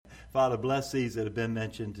Father, bless these that have been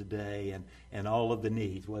mentioned today and all of the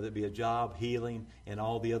needs, whether it be a job, healing, and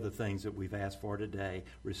all the other things that we've asked for today.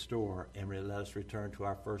 Restore and let us return to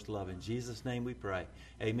our first love. In Jesus' name we pray.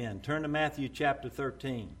 Amen. Turn to Matthew chapter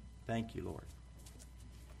 13. Thank you, Lord.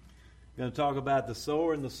 We're going to talk about the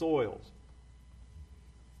sower and the soils.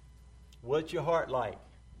 What's your heart like?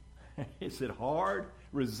 Is it hard,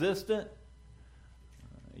 resistant?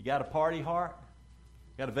 You got a party heart?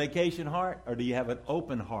 Got a vacation heart? Or do you have an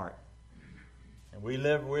open heart? And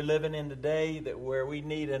we're living in the day where we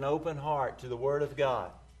need an open heart to the Word of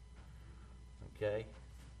God. Okay?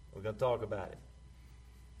 We're going to talk about it.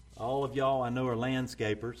 All of y'all I know are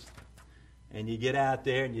landscapers. And you get out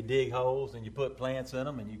there and you dig holes and you put plants in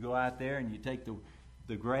them, and you go out there and you take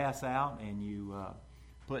the grass out and you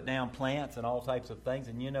put down plants and all types of things.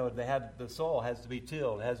 And you know the soil has to be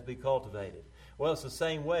tilled, it has to be cultivated. Well, it's the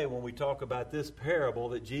same way when we talk about this parable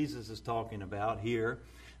that Jesus is talking about here,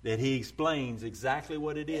 that he explains exactly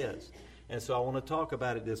what it is. And so I want to talk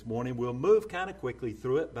about it this morning. We'll move kind of quickly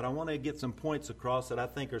through it, but I want to get some points across that I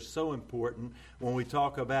think are so important when we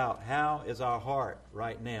talk about how is our heart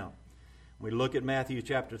right now. We look at Matthew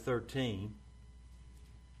chapter 13.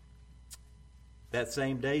 That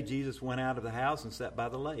same day, Jesus went out of the house and sat by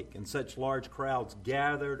the lake, and such large crowds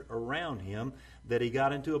gathered around him that he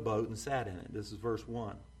got into a boat and sat in it. This is verse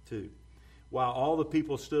 1, 2. While all the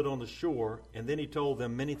people stood on the shore, and then he told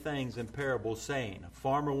them many things in parables, saying, a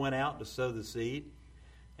farmer went out to sow the seed,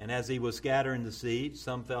 and as he was scattering the seed,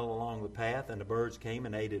 some fell along the path, and the birds came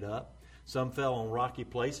and ate it up. Some fell on rocky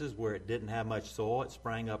places where it didn't have much soil. It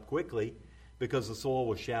sprang up quickly, because the soil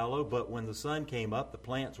was shallow, but when the sun came up, the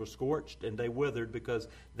plants were scorched, and they withered because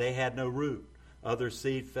they had no root. Other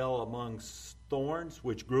seed fell among thorns,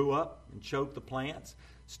 which grew up and choked the plants.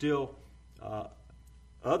 Still,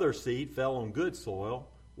 other seed fell on good soil,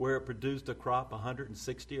 where it produced a crop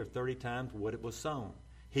 160 or 30 times what it was sown.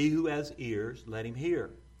 He who has ears, let him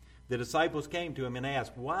hear. The disciples came to him and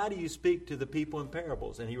asked, why do you speak to the people in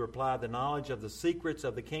parables? And he replied, the knowledge of the secrets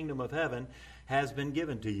of the kingdom of heaven has been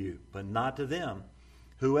given to you, but not to them.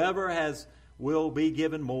 Whoever has will be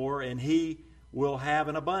given more, and he will have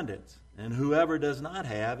an abundance. And whoever does not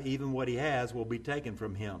have, even what he has, will be taken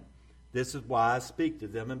from him. This is why I speak to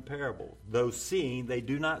them in parables. Though seeing, they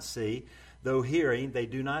do not see. Though hearing, they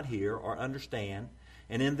do not hear or understand.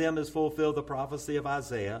 And in them is fulfilled the prophecy of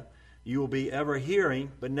Isaiah. You will be ever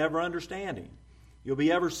hearing, but never understanding. You'll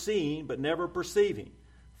be ever seeing, but never perceiving.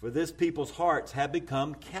 For this people's hearts have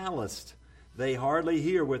become calloused. They hardly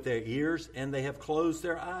hear with their ears, and they have closed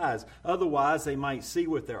their eyes. Otherwise, they might see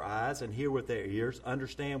with their eyes and hear with their ears,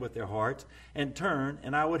 understand with their hearts, and turn,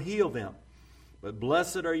 and I would heal them. But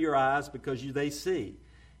blessed are your eyes because they see,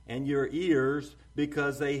 and your ears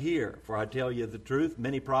because they hear. For I tell you the truth,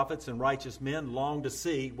 many prophets and righteous men long to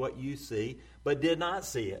see what you see, but did not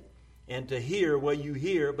see it, and to hear what you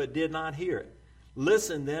hear, but did not hear it.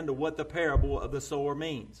 Listen then to what the parable of the sower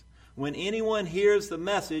means. When anyone hears the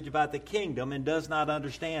message about the kingdom and does not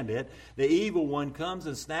understand it, the evil one comes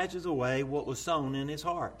and snatches away what was sown in his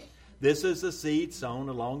heart. This is the seed sown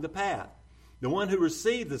along the path. The one who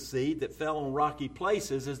received the seed that fell on rocky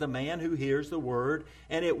places is the man who hears the word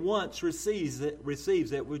and at once receives it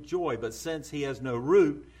with joy. But since he has no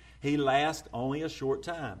root, he lasts only a short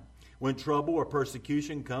time. When trouble or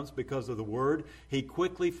persecution comes because of the word, he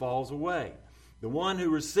quickly falls away. The one who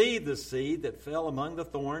received the seed that fell among the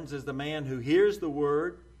thorns is the man who hears the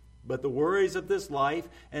word, but the worries of this life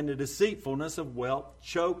and the deceitfulness of wealth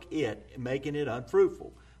choke it, making it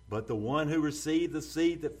unfruitful. But the one who received the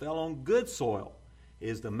seed that fell on good soil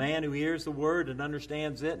is the man who hears the word and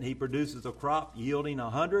understands it, and he produces a crop yielding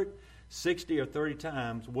 160 or 30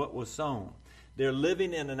 times what was sown. They're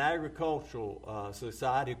living in an agricultural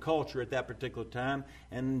society, culture at that particular time,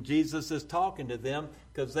 and Jesus is talking to them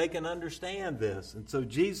because they can understand this. And so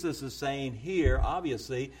Jesus is saying here,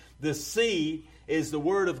 obviously, the seed is the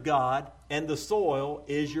Word of God, and the soil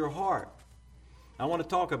is your heart. I want to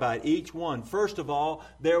talk about each one. First of all,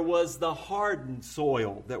 there was the hardened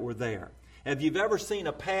soil that were there. If you've ever seen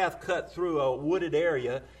a path cut through a wooded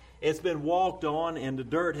area, it's been walked on and the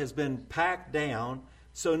dirt has been packed down,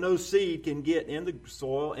 so no seed can get in the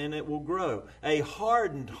soil and it will grow. A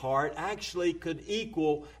hardened heart actually could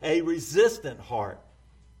equal a resistant heart.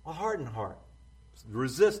 A hardened heart.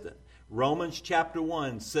 Resistant. Romans chapter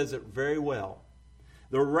 1 says it very well.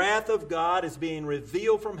 The wrath of God is being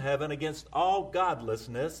revealed from heaven against all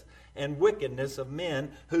godlessness and wickedness of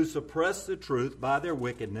men who suppress the truth by their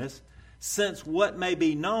wickedness, since what may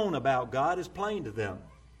be known about God is plain to them,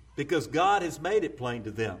 because God has made it plain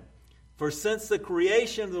to them. For since the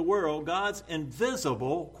creation of the world, God's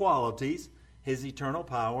invisible qualities, his eternal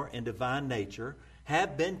power and divine nature,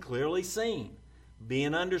 have been clearly seen,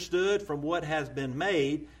 being understood from what has been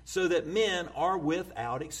made, so that men are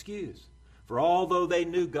without excuse. For although they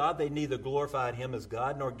knew God, they neither glorified him as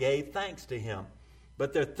God nor gave thanks to him.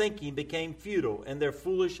 But their thinking became futile, and their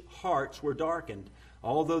foolish hearts were darkened.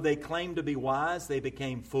 Although they claimed to be wise, they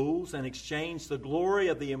became fools and exchanged the glory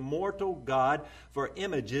of the immortal God for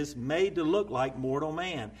images made to look like mortal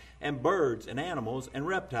man, and birds and animals and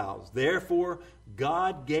reptiles. Therefore,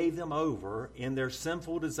 God gave them over in their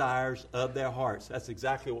sinful desires of their hearts. That's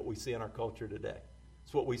exactly what we see in our culture today.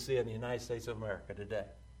 It's what we see in the United States of America today.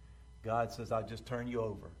 God says, I'll just turn you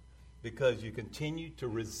over because you continue to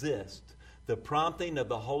resist the prompting of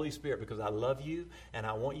the Holy Spirit, because I love you and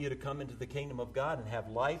I want you to come into the kingdom of God and have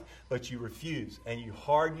life, but you refuse and you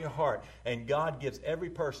harden your heart. And God gives every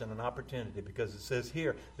person an opportunity, because it says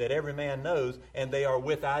here that every man knows, and they are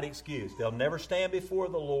without excuse. They'll never stand before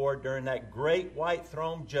the Lord during that great white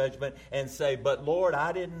throne judgment and say, but Lord,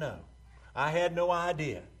 I didn't know. I had no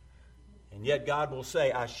idea. And yet God will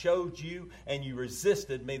say, I showed you and you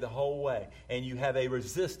resisted me the whole way. And you had a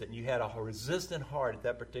resistant heart at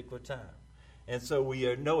that particular time. And so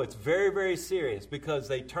we know it's very, very serious, because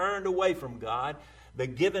they turned away from God, the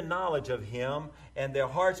given knowledge of him, and their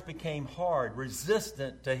hearts became hard,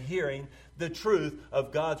 resistant to hearing the truth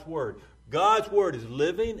of God's word. God's word is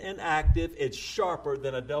living and active. It's sharper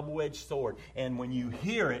than a double-edged sword. And when you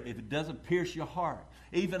hear it, if it doesn't pierce your heart,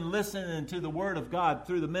 even listening to the word of God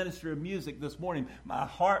through the ministry of music this morning, my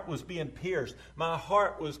heart was being pierced. My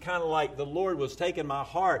heart was kind of like the Lord was taking my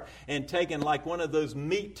heart and taking like one of those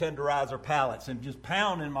meat tenderizer pallets and just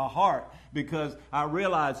pounding my heart, because I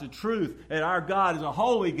realized the truth that our God is a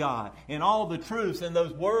holy God, and all the truths in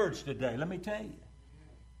those words today. Let me tell you,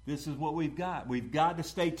 this is what we've got. We've got to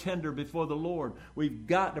stay tender before the Lord. We've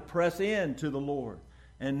got to press in to the Lord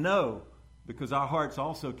and know, because our hearts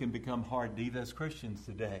also can become hardened even as Christians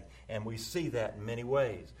today. And we see that in many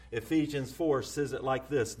ways. Ephesians 4 says it like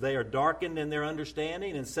this: they are darkened in their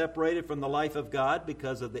understanding and separated from the life of God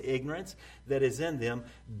because of the ignorance that is in them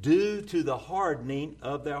due to the hardening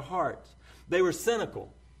of their hearts. They were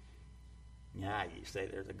cynical. Yeah, you say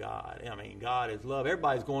there's a God. I mean, God is love.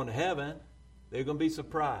 Everybody's going to heaven. They're going to be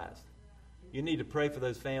surprised. You need to pray for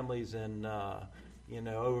those families and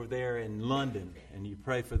over there in London, and you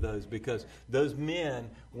pray for those, because those men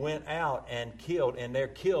went out and killed, and they're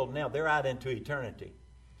killed now. They're out into eternity.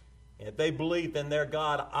 If they believed in their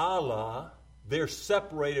God, Allah, they're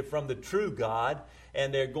separated from the true God,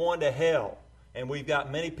 and they're going to hell. And we've got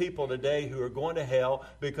many people today who are going to hell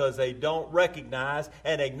because they don't recognize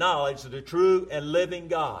and acknowledge the true and living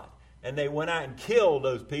God. And they went out and killed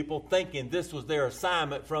those people thinking this was their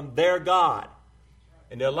assignment from their God.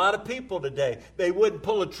 And there are a lot of people today, they wouldn't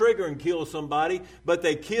pull a trigger and kill somebody, but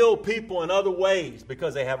they kill people in other ways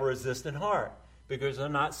because they have a resistant heart, because they're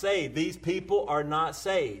not saved. These people are not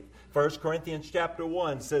saved. 1 Corinthians chapter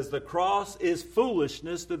 1 says, the cross is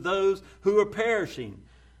foolishness to those who are perishing,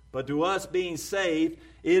 but to us being saved,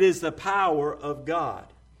 it is the power of God.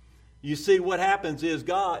 You see, what happens is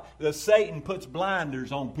Satan puts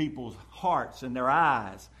blinders on people's hearts and their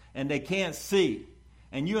eyes, and they can't see.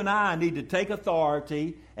 And you and I need to take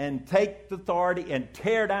authority and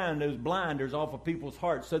tear down those blinders off of people's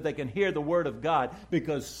hearts so they can hear the word of God,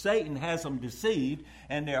 because Satan has them deceived,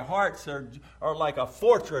 and their hearts are like a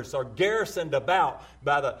fortress, are garrisoned about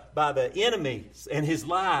by the enemy and his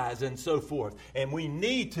lies and so forth. And we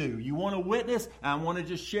need to. You want to witness? I want to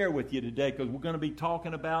just share with you today, because we're going to be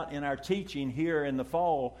talking about in our teaching here in the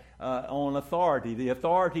fall on authority, the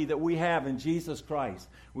authority that we have in Jesus Christ.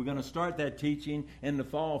 We're going to start that teaching in the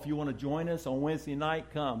fall. If you want to join us on Wednesday night,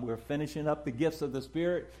 come. We're finishing up the gifts of the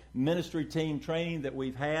Spirit ministry team training that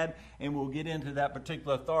we've had, and we'll get into that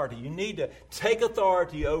particular authority. You need to take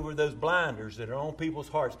authority over those blinders that are on people's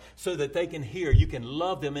hearts so that they can hear. You can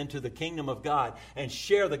love them into the kingdom of God and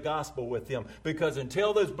share the gospel with them, because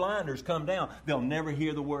until those blinders come down, they'll never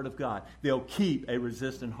hear the word of God. They'll keep a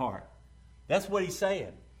resistant heart. That's what he's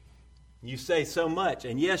saying. You say so much,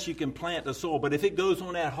 and yes, you can plant the soil, but if it goes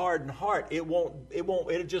on that hardened heart,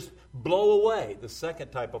 it'll just blow away. The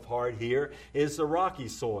second type of heart here is the rocky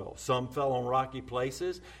soil. Some fell on rocky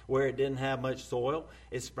places where it didn't have much soil.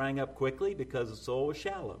 It sprang up quickly because the soil was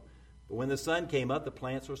shallow. But when the sun came up, the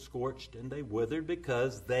plants were scorched and they withered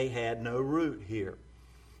because they had no root here.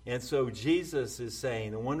 And so Jesus is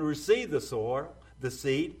saying, the one who received the soil, the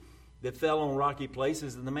seed, that fell on rocky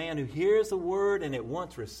places, and the man who hears the word and at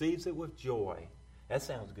once receives it with joy. That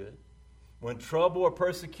sounds good. When trouble or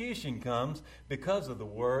persecution comes because of the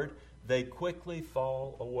word, they quickly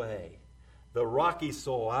fall away. The rocky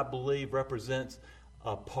soil, I believe, represents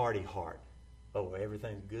a party heart. oh,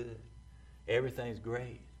 everything's good. Everything's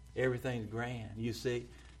great. Everything's grand. You see,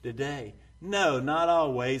 today, no, not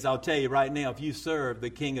always. I'll tell you right now, if you serve the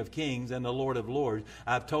King of Kings and the Lord of Lords,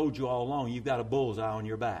 I've told you all along, you've got a bullseye on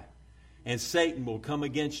your back. And Satan will come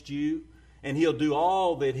against you, and he'll do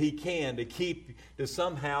all that he can to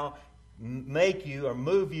somehow make you or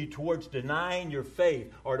move you towards denying your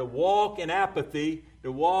faith, or to walk in apathy,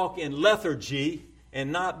 to walk in lethargy,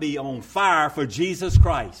 and not be on fire for Jesus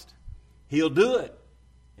Christ. He'll do it.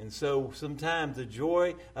 And so sometimes the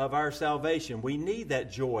joy of our salvation, we need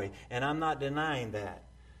that joy, and I'm not denying that.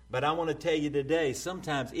 But I want to tell you today,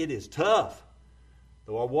 sometimes it is tough.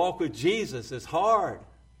 Though our walk with Jesus is hard.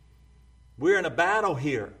 We're in a battle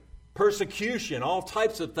here. Persecution, all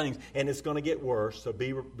types of things. And it's going to get worse, so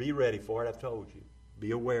be ready for it. I've told you.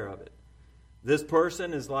 Be aware of it. This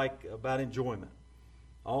person is like about enjoyment.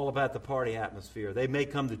 All about the party atmosphere. They may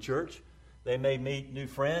come to church. They may meet new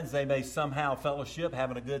friends. They may somehow fellowship,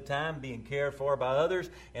 having a good time, being cared for by others.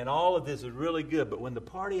 And all of this is really good. But when the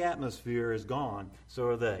party atmosphere is gone, so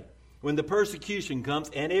are they. When the persecution comes,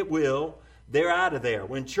 and it will, they're out of there.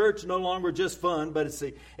 When church no longer just fun, but it's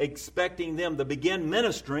expecting them to begin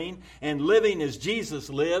ministering and living as Jesus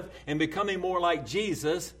lived and becoming more like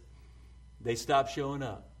Jesus, they stop showing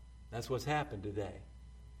up. That's what's happened today.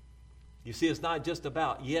 You see, it's not just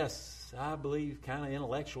about, yes, I believe kind of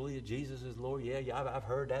intellectually that Jesus is Lord. Yeah, I've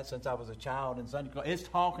heard that since I was a child in Sunday school. It's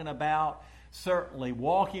talking about certainly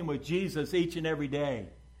walking with Jesus each and every day.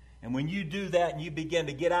 And when you do that and you begin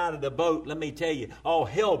to get out of the boat, let me tell you, all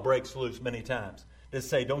hell breaks loose many times. They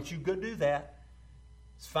say, don't you go do that.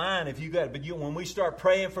 It's fine if you got it. But when we start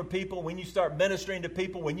praying for people, when you start ministering to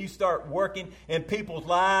people, when you start working in people's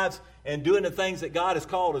lives and doing the things that God has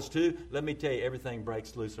called us to, let me tell you, everything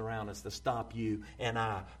breaks loose around us to stop you and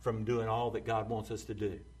I from doing all that God wants us to do.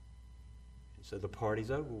 And so the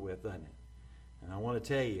party's over with, doesn't it? And I want to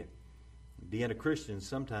tell you, being a Christian is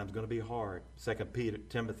sometimes going to be hard. 2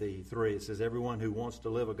 Timothy 3, it says, everyone who wants to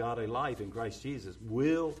live a godly life in Christ Jesus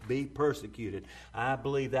will be persecuted. I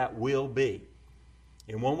believe that will be.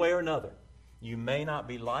 In one way or another, you may not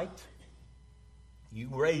be liked. You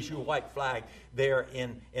raise your white flag there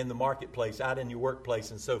in the marketplace, out in your workplace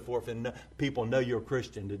and so forth, and people know you're a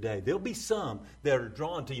Christian today. There'll be some that are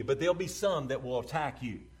drawn to you, but there'll be some that will attack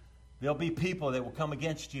you. There'll be people that will come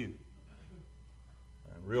against you.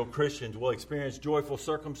 Real Christians will experience joyful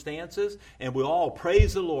circumstances, and we'll all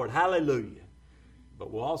praise the Lord. Hallelujah.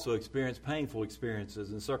 But we'll also experience painful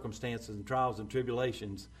experiences and circumstances and trials and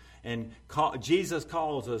tribulations. And Jesus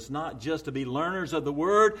calls us not just to be learners of the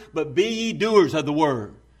Word, but be ye doers of the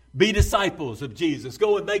Word. Be disciples of Jesus.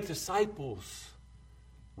 Go and make disciples.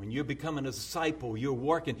 When you're becoming a disciple, you're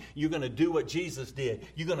working, you're going to do what Jesus did.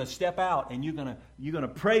 You're going to step out and you're going to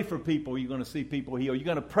pray for people. You're going to see people healed. You're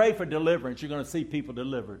going to pray for deliverance. You're going to see people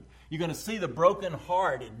delivered. You're going to see the broken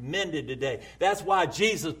hearted mended today. That's why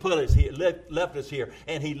Jesus put us here, left us here.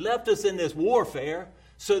 And He left us in this warfare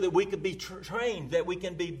so that we could be trained, that we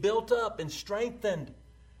can be built up and strengthened.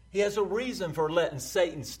 He has a reason for letting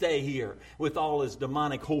Satan stay here with all his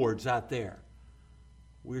demonic hordes out there.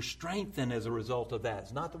 We're strengthened as a result of that.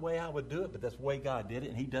 It's not the way I would do it, but that's the way God did it,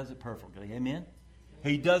 and He does it perfectly. Amen?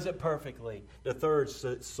 He does it perfectly. The third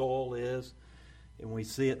soil is, and we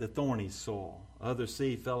see it, the thorny soil. Other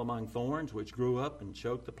seed fell among thorns, which grew up and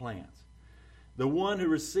choked the plants. The one who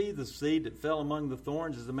received the seed that fell among the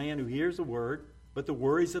thorns is the man who hears the word, but the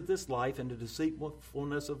worries of this life and the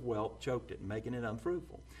deceitfulness of wealth choked it, making it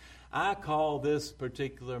unfruitful. I call this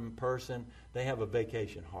particular person, they have a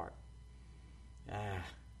vacation heart.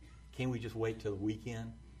 Can't we just wait till the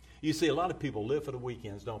weekend? You see, a lot of people live for the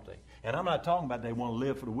weekends, don't they? And I'm not talking about they want to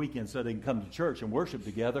live for the weekend so they can come to church and worship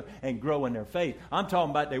together and grow in their faith. I'm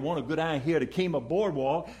talking about they want to go down here to Kemah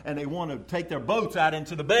Boardwalk and they want to take their boats out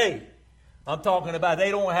into the bay. I'm talking about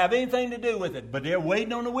they don't have anything to do with it, but they're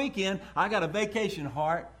waiting on the weekend. I got a vacation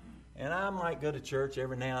heart, and I might go to church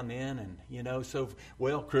every now and then,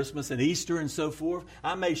 and, Christmas and Easter and so forth.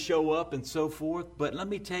 I may show up and so forth, but let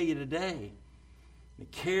me tell you today, the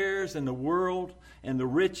cares and the world and the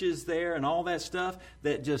riches there and all that stuff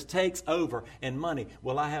that just takes over. And money.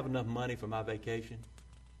 Will I have enough money for my vacation?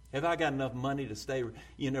 Have I got enough money to stay,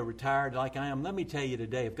 retired like I am? Let me tell you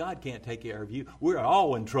today, if God can't take care of you, we're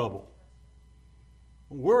all in trouble.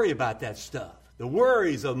 Don't worry about that stuff. The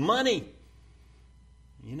worries of money.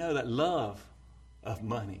 That love of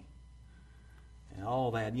money and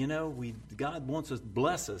all that. God wants us to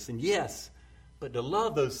bless us. And yes, but to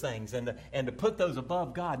love those things and to put those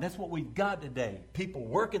above God, that's what we've got today. People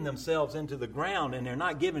working themselves into the ground and they're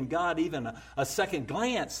not giving God even a second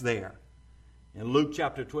glance there. In Luke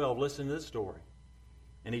chapter 12, listen to this story.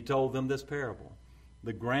 And he told them this parable.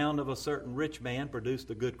 The ground of a certain rich man produced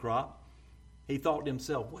a good crop. He thought to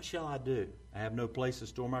himself, what shall I do? I have no place to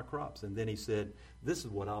store my crops. And then he said, this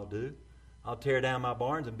is what I'll do. I'll tear down my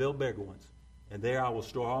barns and build bigger ones. And there I will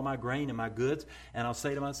store all my grain and my goods. And I'll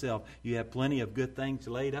say to myself, you have plenty of good things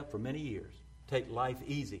laid up for many years. Take life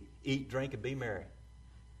easy. Eat, drink, and be merry.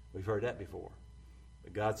 We've heard that before.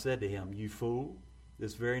 But God said to him, you fool,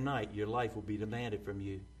 this very night your life will be demanded from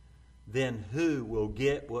you. Then who will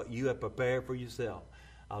get what you have prepared for yourself?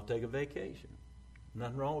 I'll take a vacation.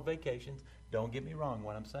 Nothing wrong with vacations. Don't get me wrong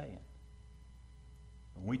what I'm saying.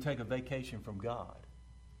 When we take a vacation from God,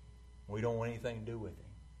 we don't want anything to do with Him,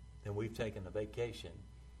 then we've taken a vacation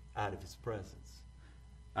out of His presence.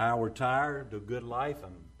 We're tired of good life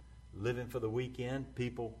and living for the weekend.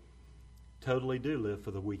 People totally do live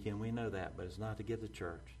for the weekend. We know that, but it's not to get to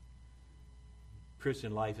church.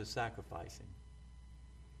 Christian life is sacrificing.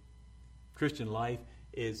 Christian life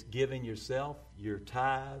is giving yourself, your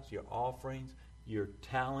tithes, your offerings, your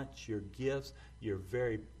talents, your gifts,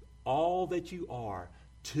 all that you are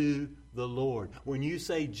to the Lord. When you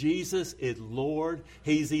say Jesus is Lord,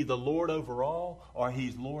 He's either Lord over all or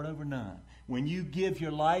He's Lord over none. When you give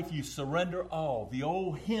your life, you surrender all. The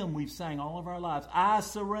old hymn we've sang all of our lives, I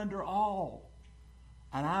surrender all.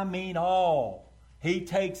 And I mean all. He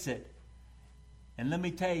takes it. And let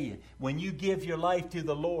me tell you, when you give your life to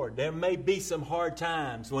the Lord, there may be some hard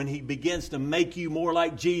times when He begins to make you more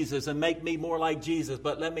like Jesus and make me more like Jesus.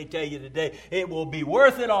 But let me tell you today, it will be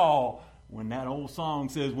worth it all when that old song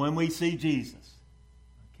says, when we see Jesus.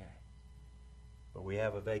 Okay. But we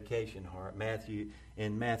have a vacation heart.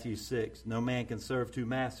 In Matthew 6, no man can serve two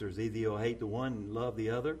masters. Either he'll hate the one and love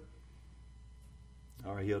the other,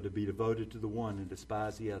 or he'll be devoted to the one and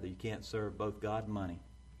despise the other. You can't serve both God and money.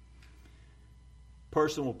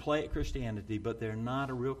 Person will play at Christianity, but they're not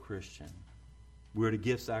a real Christian. We're to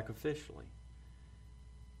give sacrificially.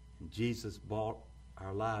 And Jesus bought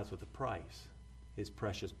our lives with a price, His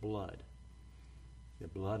precious blood, the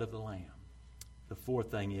blood of the Lamb. The fourth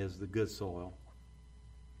thing is the good soil.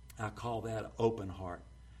 I call that open heart.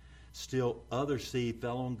 Still, other seed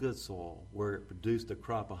fell on good soil, where it produced a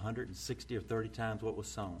crop 160 or 30 times what was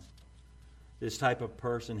sown. This type of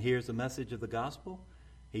person hears the message of the gospel.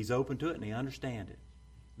 He's open to it and he understands it.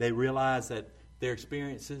 They realize that their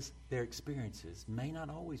experiences may not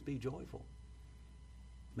always be joyful.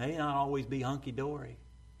 May not always be hunky-dory.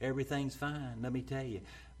 Everything's fine, let me tell you.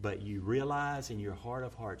 But you realize in your heart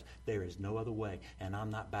of hearts, there is no other way. And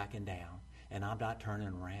I'm not backing down. And I'm not turning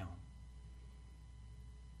around.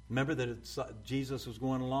 Remember that Jesus was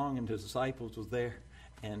going along and His disciples was there.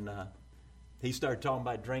 And He started talking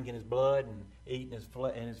about drinking His blood and eating his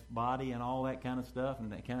body and all that kind of stuff.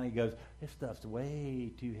 And that kind of, He goes, this stuff's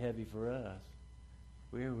way too heavy for us.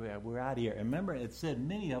 We're out of here. And remember, it said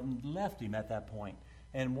many of them left Him at that point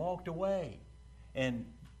and walked away. And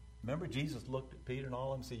remember, Jesus looked at Peter and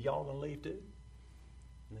all of them and said, y'all going to leave too?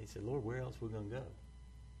 And they said, Lord, where else are we going to go?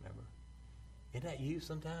 Remember? Isn't that you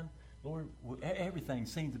sometimes? Lord, everything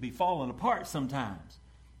seems to be falling apart sometimes.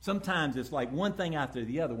 Sometimes it's like one thing after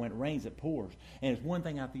the other. When it rains, it pours. And it's one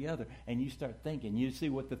thing after the other. And you start thinking. You see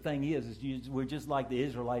what the thing is we're just like the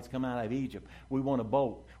Israelites come out of Egypt. We want to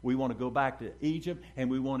bolt. We want to go back to Egypt. And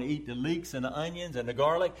we want to eat the leeks and the onions and the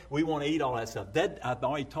garlic. We want to eat all that stuff. I've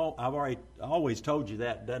always told you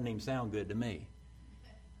that doesn't even sound good to me.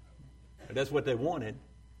 But that's what they wanted.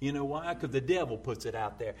 You know why? Because the devil puts it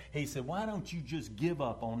out there. He said, why don't you just give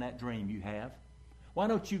up on that dream you have? Why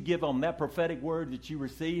don't you give on that prophetic word that you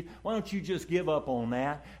received? Why don't you just give up on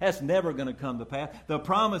that? That's never going to come to pass. The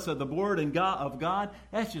promise of the word of God,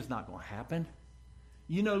 that's just not going to happen.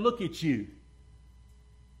 You know, look at you.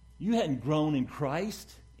 You hadn't grown in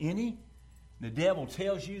Christ any. The devil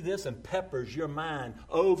tells you this and peppers your mind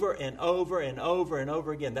over and over and over and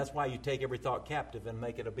over again. That's why you take every thought captive and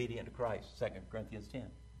make it obedient to Christ. 2 Corinthians 10.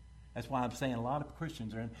 That's why I'm saying a lot of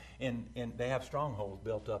Christians are in they have strongholds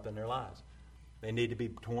built up in their lives. They need to be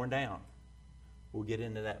torn down. We'll get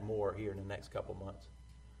into that more here in the next couple months.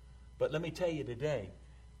 But let me tell you today,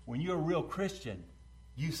 when you're a real Christian,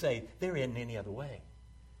 you say, there isn't any other way.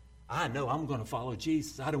 I know I'm going to follow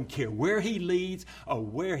Jesus. I don't care where He leads or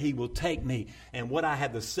where He will take me. And what I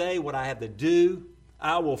have to say, what I have to do,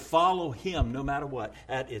 I will follow Him no matter what.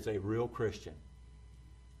 That is a real Christian.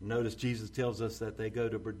 Notice Jesus tells us that they go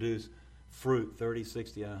to produce fruit, 30,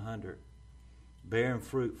 60, and 100. Bearing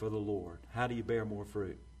fruit for the Lord. How do you bear more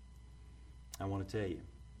fruit? I want to tell you.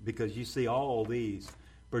 Because you see all these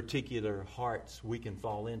particular hearts we can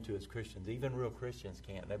fall into as Christians. Even real Christians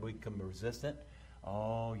can't. They become resistant.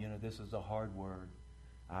 Oh, this is a hard word.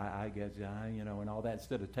 I guess, and all that,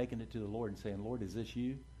 instead of taking it to the Lord and saying, Lord, is this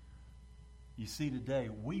you? You see, today,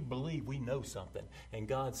 we believe we know something. And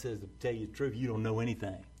God says, to tell you the truth, you don't know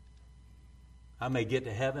anything. I may get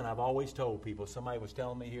to heaven. I've always told people. Somebody was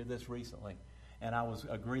telling me here this recently. And I was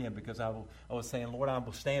agreeing because I was saying, Lord, I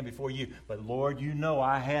will stand before you. But, Lord, you know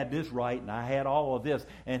I had this right and I had all of this.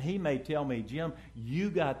 And he may tell me, Jim, you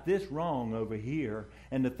got this wrong over here.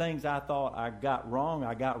 And the things I thought I got wrong,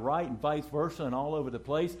 I got right, and vice versa, and all over the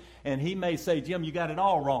place. And he may say, Jim, you got it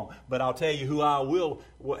all wrong. But I'll tell you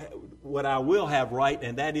what I will have right,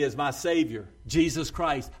 and that is my Savior, Jesus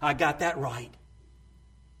Christ. I got that right.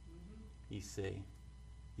 You see,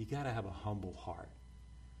 you got to have a humble heart.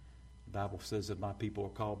 The Bible says that my people are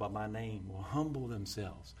called by my name will humble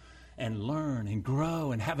themselves and learn and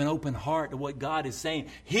grow and have an open heart to what God is saying.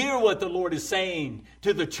 Hear what the Lord is saying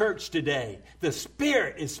to the church today. The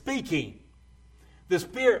Spirit is speaking. The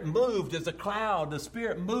Spirit moved as a cloud. The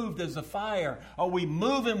Spirit moved as a fire. Are we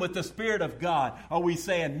moving with the Spirit of God? Are we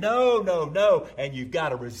saying, no, no, no? And you've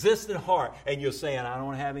got a resistant heart and you're saying, I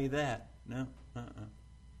don't have any of that. No,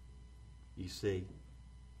 You see,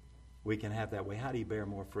 we can have that way. How do you bear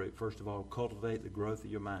more fruit? First of all, cultivate the growth of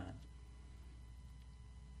your mind.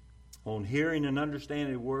 On hearing and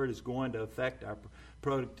understanding the Word is going to affect our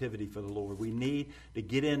productivity for the Lord. We need to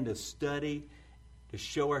get into study to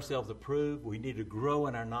show ourselves approved. We need to grow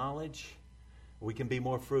in our knowledge. We can be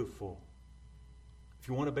more fruitful. If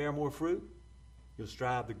you want to bear more fruit, you'll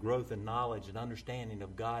strive the growth in knowledge and understanding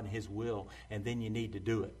of God and His will, and then you need to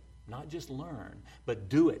do it. Not just learn, but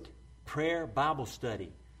do it. Prayer, Bible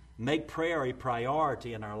study. Make prayer a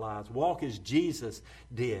priority in our lives. Walk as Jesus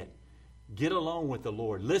did. Get alone with the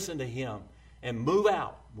Lord. Listen to Him. And move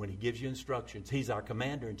out when He gives you instructions. He's our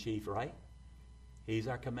commander-in-chief, right? He's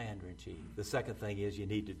our commander-in-chief. The second thing is you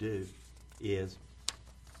need to do is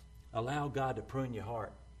allow God to prune your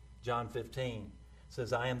heart. John 15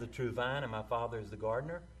 says, I am the true vine and my Father is the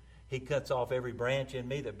gardener. He cuts off every branch in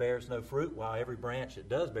me that bears no fruit, while every branch that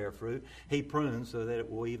does bear fruit, He prunes so that it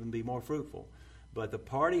will even be more fruitful. But the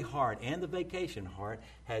party heart and the vacation heart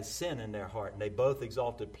has sin in their heart, and they both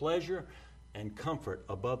exalted pleasure and comfort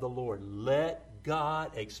above the Lord. Let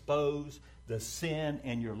God expose the sin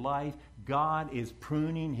in your life. God is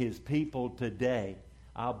pruning His people today.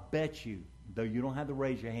 I'll bet you, though you don't have to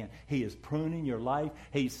raise your hand, He is pruning your life.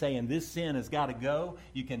 He's saying this sin has got to go.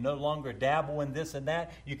 You can no longer dabble in this and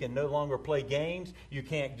that. You can no longer play games. You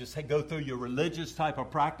can't just go through your religious type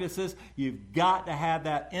of practices. You've got to have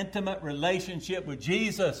that intimate relationship with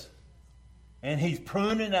Jesus. And He's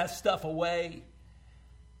pruning that stuff away.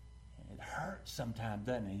 And it hurts sometimes,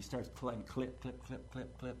 doesn't it? He starts clip.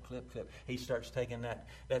 He starts taking that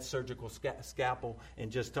surgical scalpel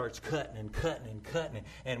and just starts cutting and cutting and cutting.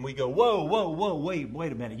 And we go, whoa,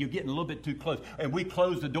 wait a minute. You're getting a little bit too close. And we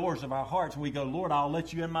close the doors of our hearts and we go, Lord, I'll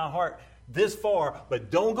let you in my heart this far,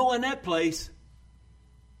 but don't go in that place.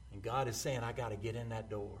 And God is saying, I got to get in that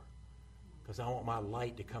door. Because I want my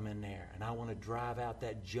light to come in there. And I want to drive out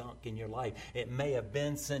that junk in your life. It may have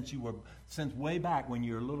been since way back when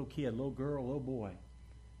you were a little kid, little girl, little boy.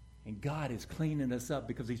 And God is cleaning us up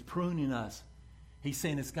because He's pruning us. He's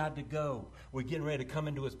saying it's got to go. We're getting ready to come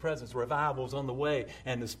into His presence. Revival's on the way.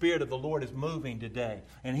 And the Spirit of the Lord is moving today.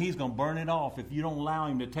 And He's going to burn it off. If you don't allow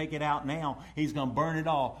Him to take it out now, He's going to burn it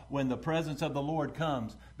off when the presence of the Lord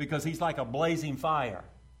comes. Because He's like a blazing fire.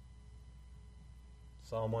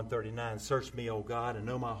 Psalm 139, search me, O God, and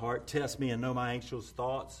know my heart. Test me and know my anxious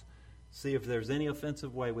thoughts. See if there's any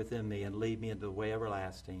offensive way within me and lead me into the way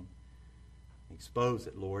everlasting. Expose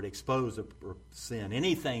it, Lord. Expose the sin.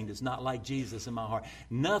 Anything that's not like Jesus in my heart.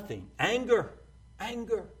 Nothing. Anger.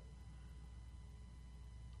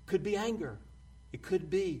 Could be anger. It could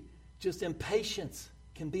be just impatience.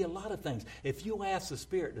 It can be a lot of things. If you ask the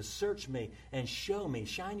Spirit to search me and show me,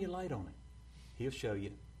 shine your light on it, He'll show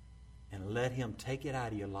you. And let Him take it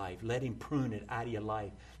out of your life. Let Him prune it out of your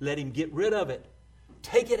life. Let Him get rid of it.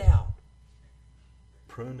 Take it out.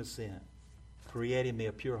 Prune the sin. Create in me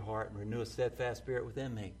a pure heart and renew a steadfast spirit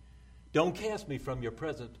within me. Don't cast me from your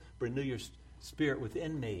presence. Renew your spirit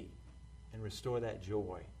within me and restore that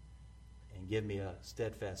joy. And give me a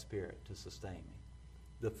steadfast spirit to sustain me.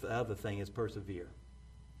 The other thing is persevere.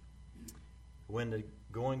 When the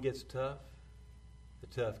going gets tough, the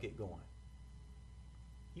tough get going.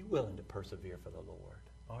 You willing to persevere for the Lord?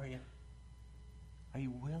 Are you? Are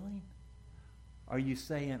you willing? Are you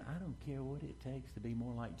saying, I don't care what it takes to be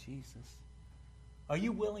more like Jesus? Are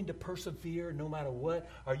you willing to persevere no matter what?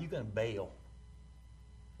 Or are you going to bail?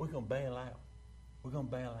 We're going to bail out. We're going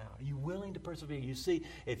to bail out. Are you willing to persevere? You see,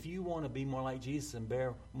 if you want to be more like Jesus and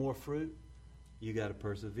bear more fruit, you got to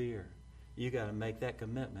persevere. You got to make that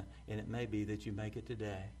commitment, and it may be that you make it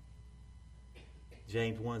today.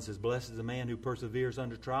 James 1 says, "Blessed is the man who perseveres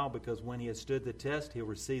under trial, because when he has stood the test, he'll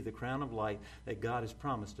receive the crown of life that God has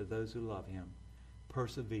promised to those who love him."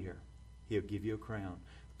 Persevere. He'll give you a crown.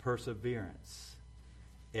 Perseverance.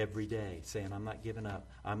 Every day, saying, "I'm not giving up.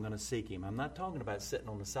 I'm going to seek him." I'm not talking about sitting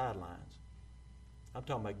on the sidelines. I'm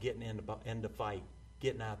talking about getting into fight,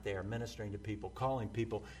 getting out there, ministering to people, calling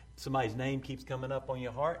people. Somebody's name keeps coming up on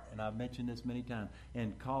your heart, and I've mentioned this many times,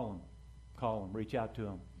 and call them, reach out to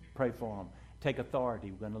them, pray for them. Take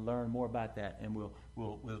authority. We're going to learn more about that, and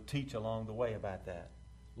we'll teach along the way about that.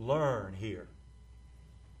 Learn here.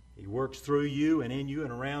 He works through you and in you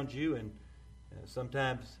and around you, and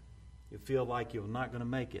sometimes you feel like you're not going to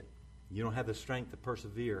make it. You don't have the strength to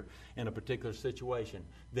persevere in a particular situation.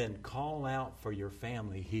 Then call out for your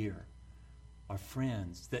family here, our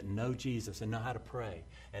friends that know Jesus and know how to pray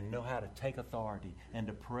and know how to take authority and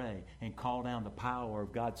to pray and call down the power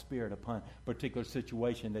of God's Spirit upon a particular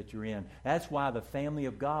situation that you're in. That's why the family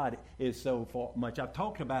of God is so much. I've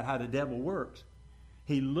talked about how the devil works.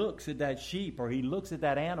 He looks at that sheep, or he looks at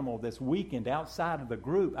that animal that's weakened outside of the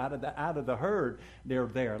group, out of the herd. They're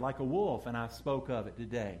there like a wolf, and I spoke of it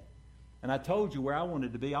today. And I told you where I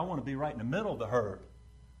wanted to be. I want to be right in the middle of the herd.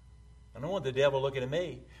 I don't want the devil looking at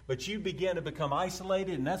me. But you begin to become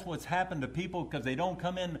isolated, and that's what's happened to people because they don't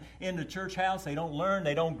come in the church house. They don't learn.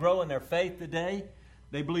 They don't grow in their faith today.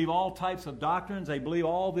 They believe all types of doctrines. They believe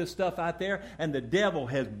all this stuff out there, and the devil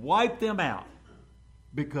has wiped them out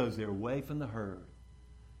because they're away from the herd.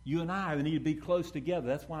 You and I need to be close together.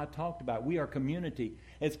 That's why I talked about it. We are community.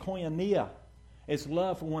 It's koinonia. It's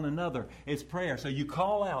love for one another. It's prayer. So you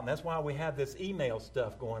call out, and that's why we have this email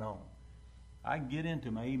stuff going on. I can get into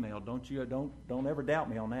my email. Don't ever doubt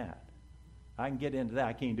me on that. I can get into that.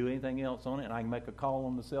 I can't do anything else on it, and I can make a call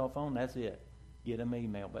on the cell phone. That's it. Get them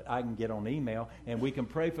email. But I can get on email, and we can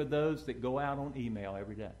pray for those that go out on email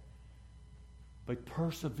every day. But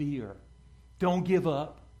persevere. Don't give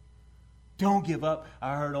up. Don't give up.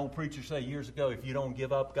 I heard an old preacher say years ago, if you don't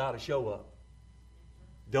give up, God will show up.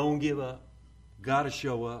 Don't give up. God will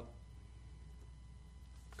show up.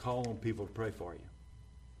 Call on people to pray for you.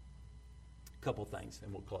 A couple things,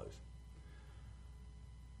 and we'll close.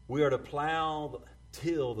 We are to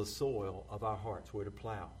till the soil of our hearts. We're to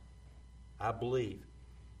plow. I believe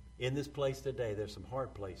in this place today, there's some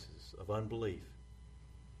hard places of unbelief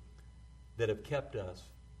that have kept us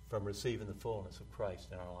from receiving the fullness of Christ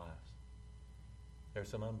in our lives. There's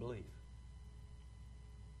some unbelief.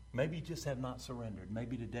 Maybe you just have not surrendered.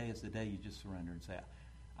 Maybe today is the day you just surrender and say,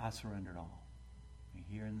 I surrendered all. And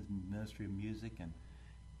here in the ministry of music and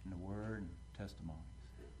in the Word and testimonies.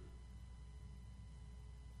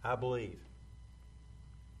 I believe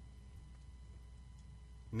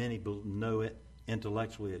many know it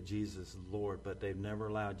intellectually that Jesus is Lord, but they've never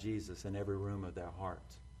allowed Jesus in every room of their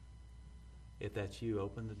hearts. If that's you,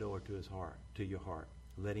 open the door to his heart, to your heart.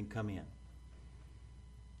 Let him come in.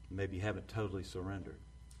 Maybe you haven't totally surrendered.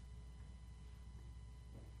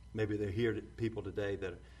 Maybe they're here people today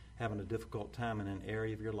that are having a difficult time in an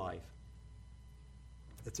area of your life.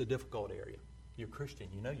 It's a difficult area. You're a Christian.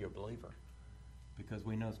 You know you're a believer. Because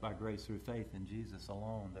we know it's by grace through faith in Jesus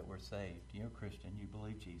alone that we're saved. You're a Christian. You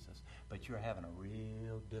believe Jesus. But you're having a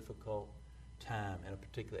real difficult time in a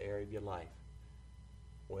particular area of your life.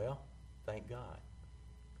 Well, thank God.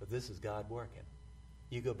 Because this is God working.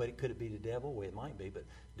 You go, but could it be the devil? Well, it might be, but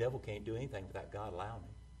the devil can't do anything without God allowing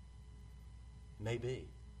him. Maybe.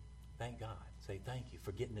 Thank God. Say thank you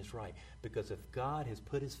for getting this right. Because if God has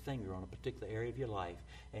put his finger on a particular area of your life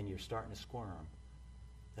and you're starting to squirm,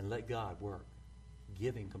 then let God work.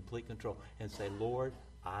 Give him complete control and say, Lord,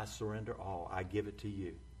 I surrender all. I give it to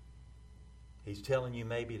you. He's telling you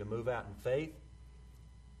maybe to move out in faith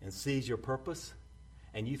and seize your purpose.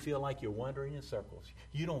 And you feel like you're wandering in circles.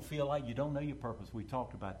 You don't feel like you don't know your purpose. We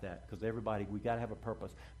talked about that because everybody, we got to have a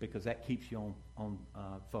purpose because that keeps you on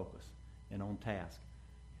focus and on task.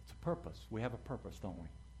 It's a purpose. We have a purpose, don't we?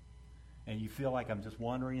 And you feel like I'm just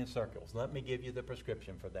wandering in circles. Let me give you the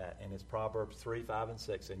prescription for that. And it's Proverbs 3, 5, and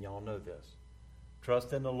 6. And y'all know this.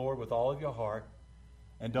 Trust in the Lord with all of your heart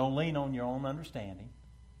and don't lean on your own understanding.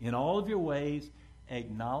 In all of your ways,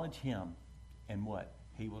 acknowledge him. And what?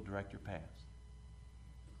 He will direct your paths.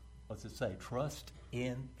 What's it say? Trust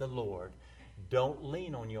in the Lord. Don't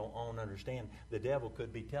lean on your own understanding. The devil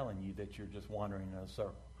could be telling you that you're just wandering in a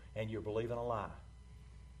circle and you're believing a lie.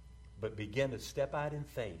 But begin to step out in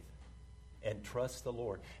faith and trust the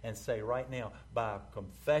Lord and say right now, by a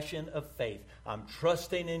confession of faith, I'm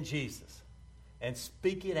trusting in Jesus. And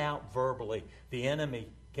speak it out verbally. The enemy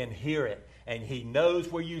can hear it and he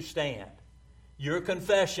knows where you stand. Your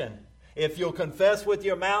confession If you'll confess with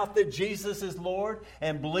your mouth that Jesus is Lord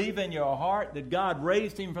and believe in your heart that God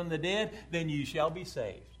raised him from the dead, then you shall be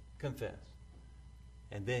saved. Confess.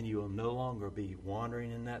 And then you will no longer be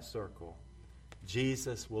wandering in that circle.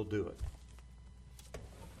 Jesus will do it.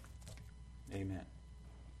 Amen.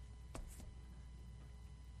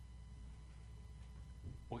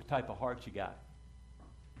 What type of heart you got?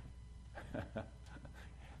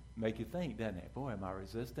 Make you think, doesn't it? Boy, am I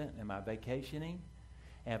resistant? Am I vacationing?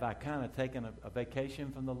 Have I kind of taken a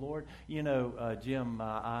vacation from the Lord? You know, Jim,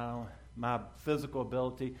 my physical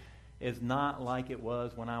ability is not like it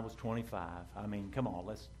was when I was 25. I mean, come on,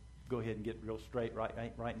 let's go ahead and get real straight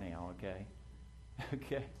right now, okay?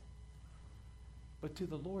 Okay? But to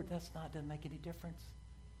the Lord, doesn't make any difference.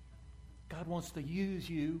 God wants to use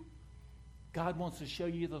you. God wants to show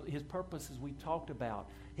you his purposes we talked about.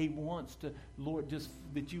 He wants to, Lord, just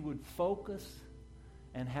that you would focus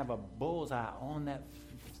and have a bullseye on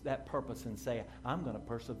that purpose and say, I'm going to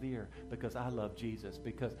persevere because I love Jesus,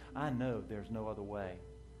 because I know there's no other way.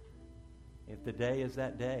 If the day is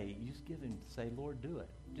that day, you just give him, say, Lord, do it.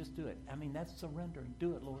 Just do it. I mean, that's surrendering.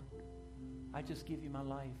 Do it, Lord. I just give you my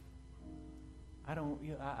life. I don't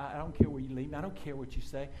care where you lead me. I don't care what you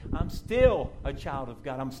say. I'm still a child of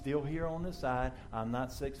God. I'm still here on this side. I'm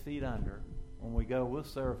not 6 feet under. When we go, we'll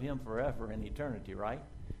serve him forever in eternity, right?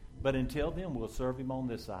 But until then, we'll serve him on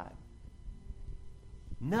this side.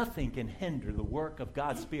 Nothing can hinder the work of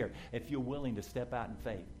God's Spirit if you're willing to step out in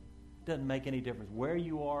faith. Doesn't make any difference where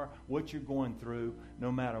you are, what you're going through,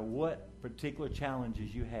 no matter what particular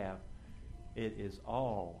challenges you have. It is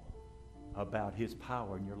all about his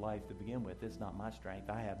power in your life to begin with. It's not my strength.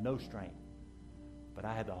 I have no strength. But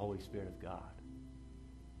I have the Holy Spirit of God.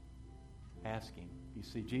 Ask him. You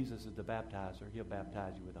see, Jesus is the baptizer. He'll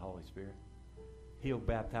baptize you with the Holy Spirit. He'll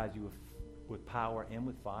baptize you with power and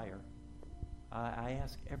with fire. I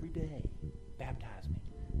ask every day, baptize me.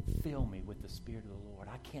 Fill me with the Spirit of the Lord.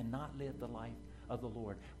 I cannot live the life of the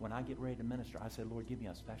Lord. When I get ready to minister, I say, Lord, give me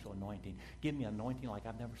a special anointing. Give me an anointing like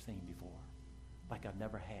I've never seen before. Like I've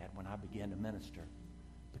never had when I began to minister.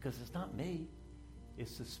 Because it's not me.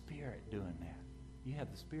 It's the Spirit doing that. You have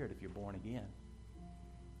the Spirit if you're born again.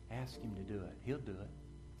 Ask him to do it. He'll do it.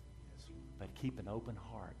 But keep an open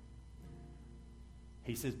heart.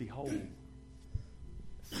 He says, behold,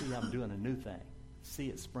 see, I'm doing a new thing. See,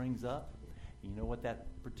 it springs up. You know what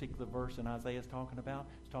that particular verse in Isaiah is talking about?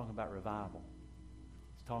 It's talking about revival.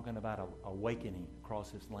 It's talking about awakening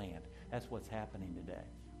across this land. That's what's happening today.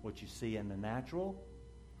 What you see in the natural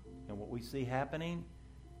and what we see happening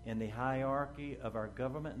in the hierarchy of our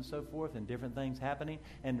government and so forth, and different things happening,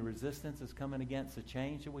 and the resistance is coming against the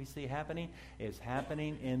change that we see happening, is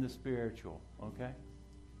happening in the spiritual, okay?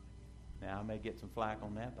 Now, I may get some flack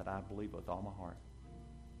on that, but I believe with all my heart.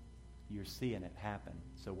 You're seeing it happen.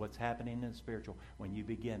 So what's happening in the spiritual, when you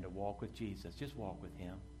begin to walk with Jesus, just walk with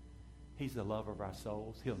him. He's the lover of our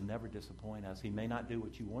souls. He'll never disappoint us. He may not do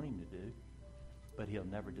what you want him to do, but he'll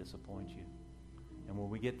never disappoint you. And when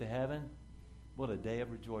we get to heaven, what a day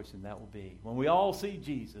of rejoicing that will be. When we all see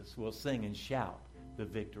Jesus, we'll sing and shout the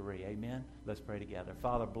victory. Amen? Let's pray together.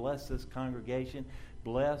 Father, bless this congregation.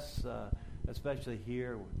 Bless, especially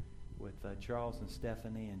here with Charles and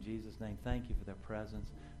Stephanie. In Jesus' name, thank you for their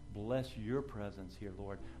presence. Bless your presence here,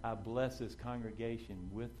 Lord. I bless this congregation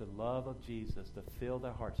with the love of Jesus to fill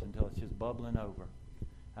their hearts until it's just bubbling over.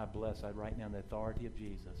 I bless, right now, in the authority of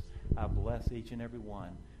Jesus. I bless each and every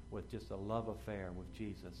one with just a love affair with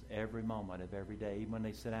Jesus every moment of every day. Even when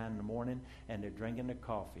they sit down in the morning and they're drinking their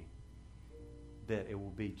coffee, that it will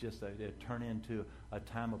be just it'll turn into a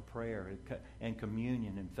time of prayer and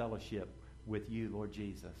communion and fellowship with you, Lord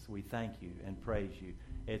Jesus. We thank you and praise you.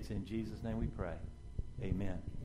 It's in Jesus' name we pray. Amen.